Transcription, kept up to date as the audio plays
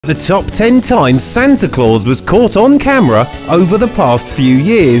The top 10 times Santa Claus was caught on camera over the past few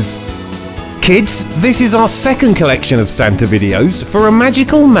years. Kids, this is our second collection of Santa videos. For a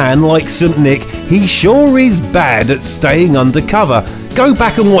magical man like St. Nick, he sure is bad at staying undercover. Go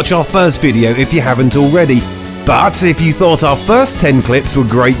back and watch our first video if you haven't already. But if you thought our first 10 clips were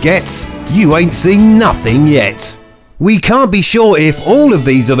great gets, you ain't seen nothing yet. We can't be sure if all of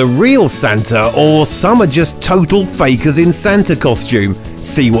these are the real Santa or some are just total fakers in Santa costume.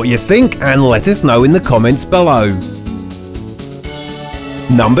 See what you think and let us know in the comments below.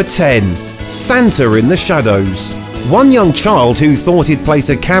 Number 10. Santa in the shadows. One young child who thought he'd place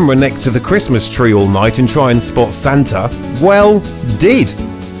a camera next to the Christmas tree all night and try and spot Santa, well, did.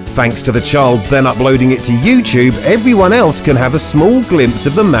 Thanks to the child then uploading it to YouTube, everyone else can have a small glimpse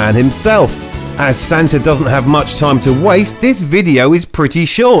of the man himself. As Santa doesn't have much time to waste, this video is pretty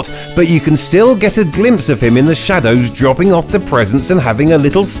short, but you can still get a glimpse of him in the shadows dropping off the presents and having a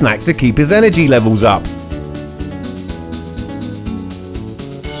little snack to keep his energy levels up.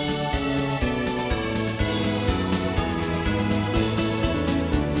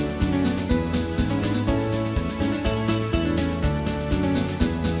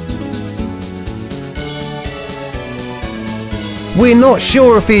 We're not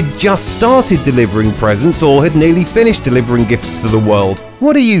sure if he'd just started delivering presents or had nearly finished delivering gifts to the world.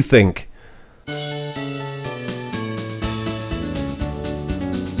 What do you think?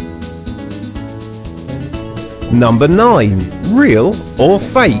 Number 9. Real or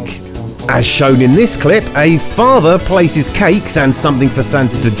fake? As shown in this clip, a father places cakes and something for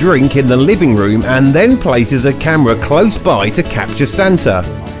Santa to drink in the living room and then places a camera close by to capture Santa.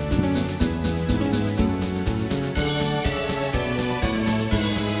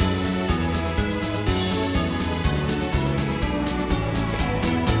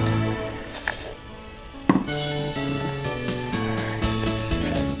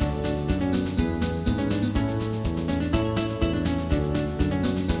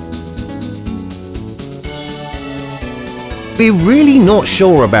 We're really not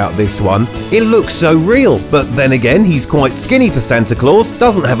sure about this one. It looks so real, but then again he's quite skinny for Santa Claus,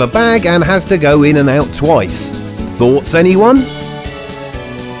 doesn't have a bag and has to go in and out twice. Thoughts, anyone?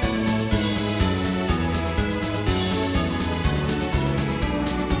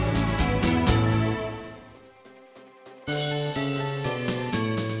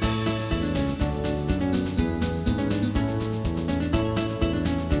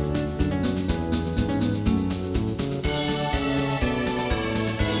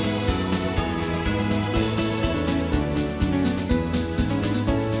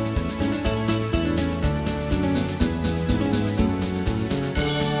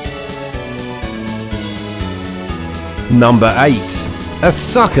 Number 8. A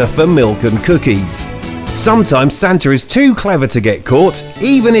sucker for milk and cookies. Sometimes Santa is too clever to get caught,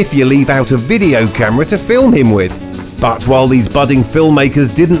 even if you leave out a video camera to film him with. But while these budding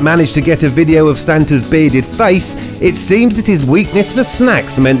filmmakers didn't manage to get a video of Santa's bearded face, it seems that his weakness for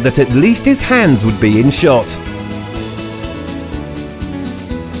snacks meant that at least his hands would be in shot.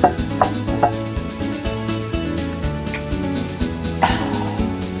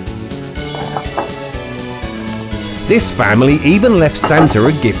 This family even left Santa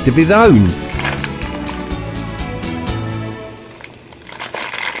a gift of his own.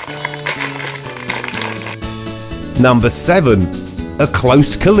 Number 7. A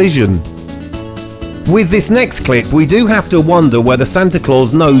close collision. With this next clip, we do have to wonder whether Santa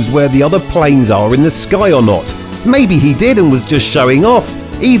Claus knows where the other planes are in the sky or not. Maybe he did and was just showing off.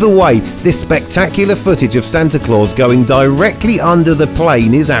 Either way, this spectacular footage of Santa Claus going directly under the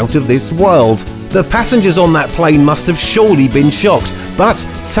plane is out of this world. The passengers on that plane must have surely been shocked, but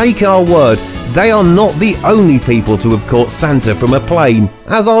take our word, they are not the only people to have caught Santa from a plane,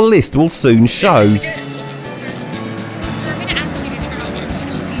 as our list will soon show. Sir, I'm going to ask you to turn off your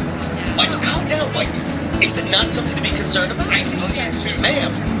phone, please. Michael, calm down, Mike. Is it not something to be concerned about? Ma'am,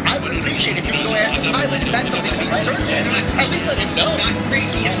 I would appreciate if you would go ask the pilot if that's something to be concerned about. At least let him know. Not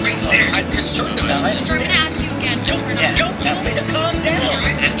crazy, he's right there. I'm concerned about it. Sir, I'm going to ask you again to turn off. Don't tell me to calm down.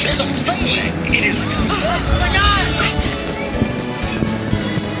 There's a plane. It is. Oh my God!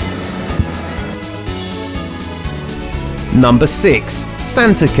 Number 6.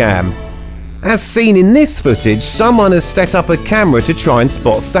 Santa Cam. As seen in this footage, someone has set up a camera to try and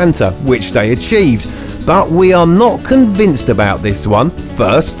spot Santa, which they achieved. But we are not convinced about this one.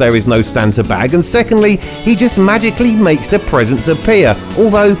 First, there is no Santa bag, and secondly, he just magically makes the presents appear,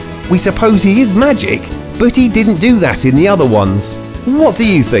 although we suppose he is magic, but he didn't do that in the other ones. What do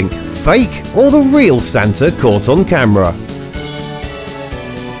you think? Fake or the real Santa caught on camera?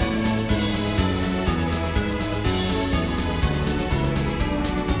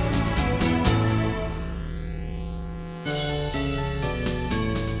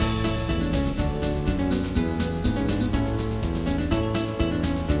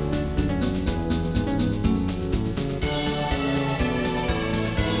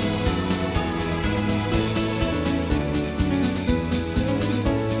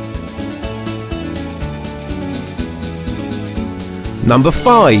 Number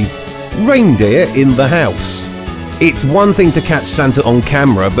 5. Reindeer in the house. It's one thing to catch Santa on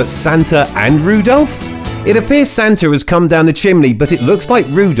camera, but Santa and Rudolph? It appears Santa has come down the chimney, but it looks like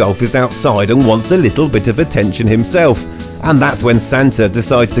Rudolph is outside and wants a little bit of attention himself. And that's when Santa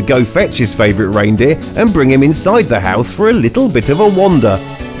decides to go fetch his favourite reindeer and bring him inside the house for a little bit of a wander.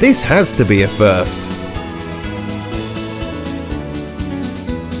 This has to be a first.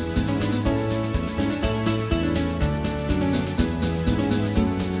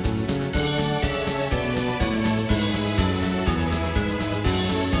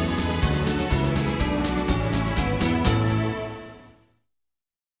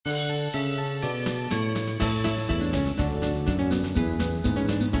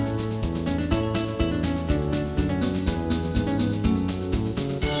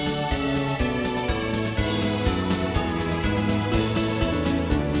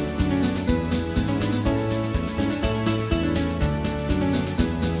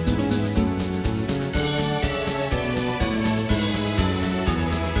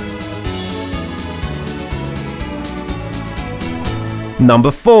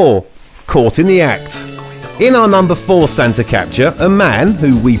 Number 4. Caught in the act. In our number 4 Santa capture, a man,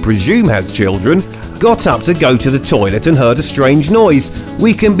 who we presume has children, got up to go to the toilet and heard a strange noise.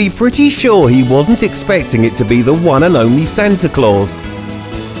 We can be pretty sure he wasn't expecting it to be the one and only Santa Claus.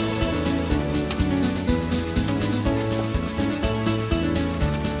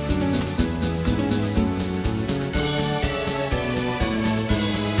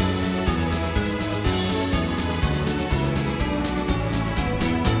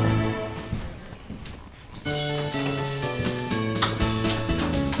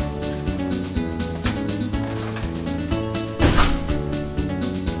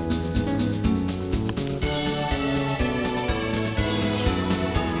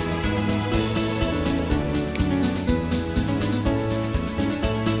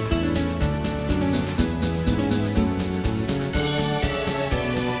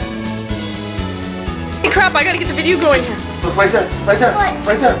 Crap, I gotta get the video going here. Look, right there, right there, What?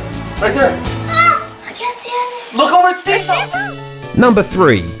 right there, right there. Ah, I can't see anything. Look over at Steve. Number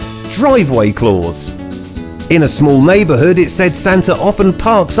 3. Driveway clause. In a small neighbourhood, it said Santa often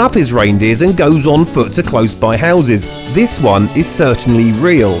parks up his reindeers and goes on foot to close by houses. This one is certainly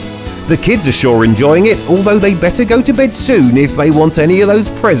real. The kids are sure enjoying it, although they better go to bed soon if they want any of those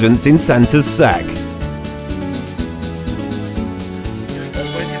presents in Santa's sack. Went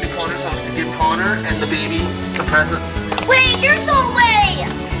into Connor's house to give Connor and the baby some presents. Wait, you're so away.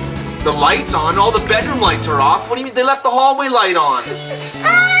 The light's on, all the bedroom lights are off. What do you mean? They left the hallway light on.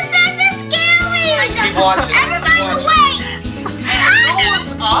 Oh, Santa's scary. Keep watching. Everybody's awake. No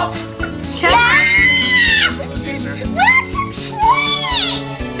one's up. Yeah. Where's the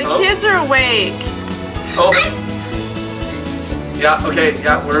tree? The kids are awake. Oh. Yeah, okay,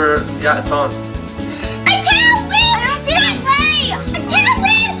 yeah, it's on. I can't win. This way. I can't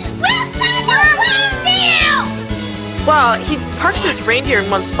win. Where's Santa reindeer? Well, he parks his reindeer in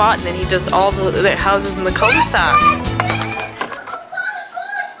one spot and then he does all the houses in the cul-de-sac.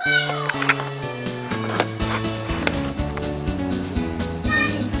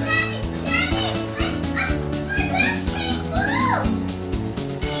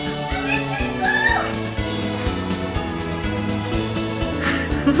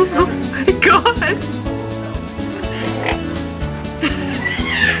 Oh my god!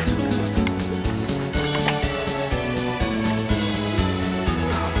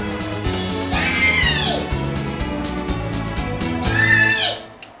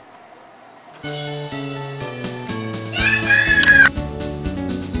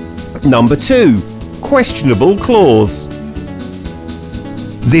 Number 2. Questionable clause.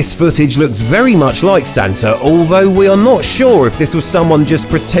 This footage looks very much like Santa, although we are not sure if this was someone just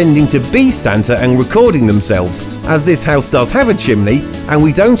pretending to be Santa and recording themselves, as this house does have a chimney and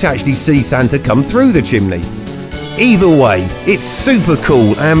we don't actually see Santa come through the chimney. Either way, it's super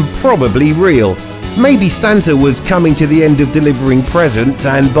cool and probably real. Maybe Santa was coming to the end of delivering presents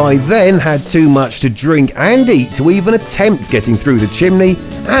and by then had too much to drink and eat to even attempt getting through the chimney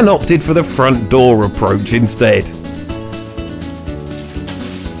and opted for the front door approach instead.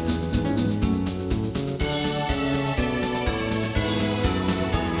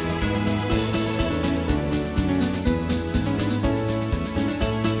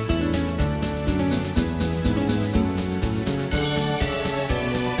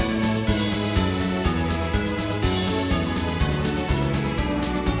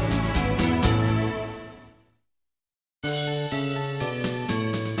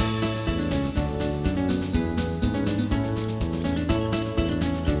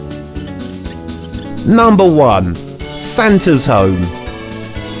 Number 1. Santa's home.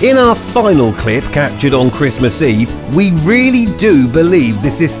 In our final clip captured on Christmas Eve, we really do believe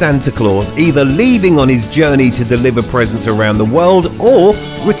this is Santa Claus either leaving on his journey to deliver presents around the world or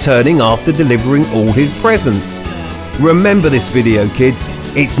returning after delivering all his presents. Remember this video, kids,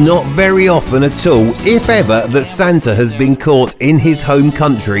 it's not very often at all, if ever, that Santa has been caught in his home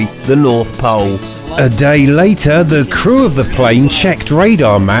country, the North Pole. A day later, the crew of the plane checked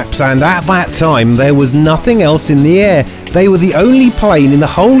radar maps, and at that time there was nothing else in the air. They were the only plane in the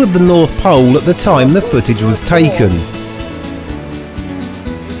whole of the North Pole at the time the footage was taken.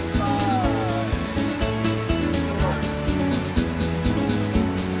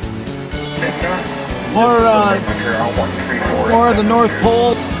 More of the North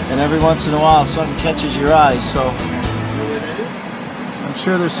Pole, and every once in a while something catches your eyes, so I'm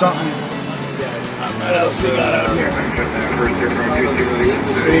sure there's something. What else we got out here?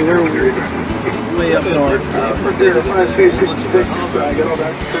 Way up north.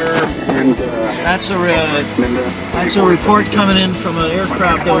 That's a report coming in from an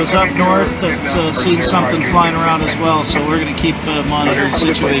aircraft that was up north that's seen something flying around as well, so we're going to keep monitoring the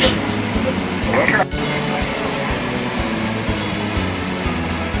situation.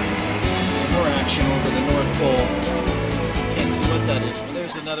 Some more action over the North Pole. Can't see what that is, but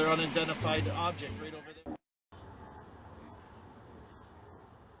there's another unidentified object right over there.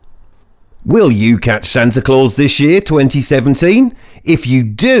 Will you catch Santa Claus this year, 2017? If you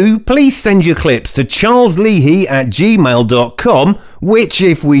do, please send your clips to charlesleahy@gmail.com, which,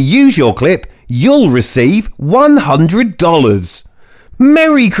 if we use your clip, you'll receive $100.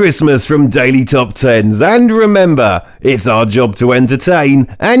 Merry Christmas from Daily Top 10s, and remember, it's our job to entertain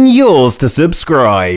and yours to subscribe.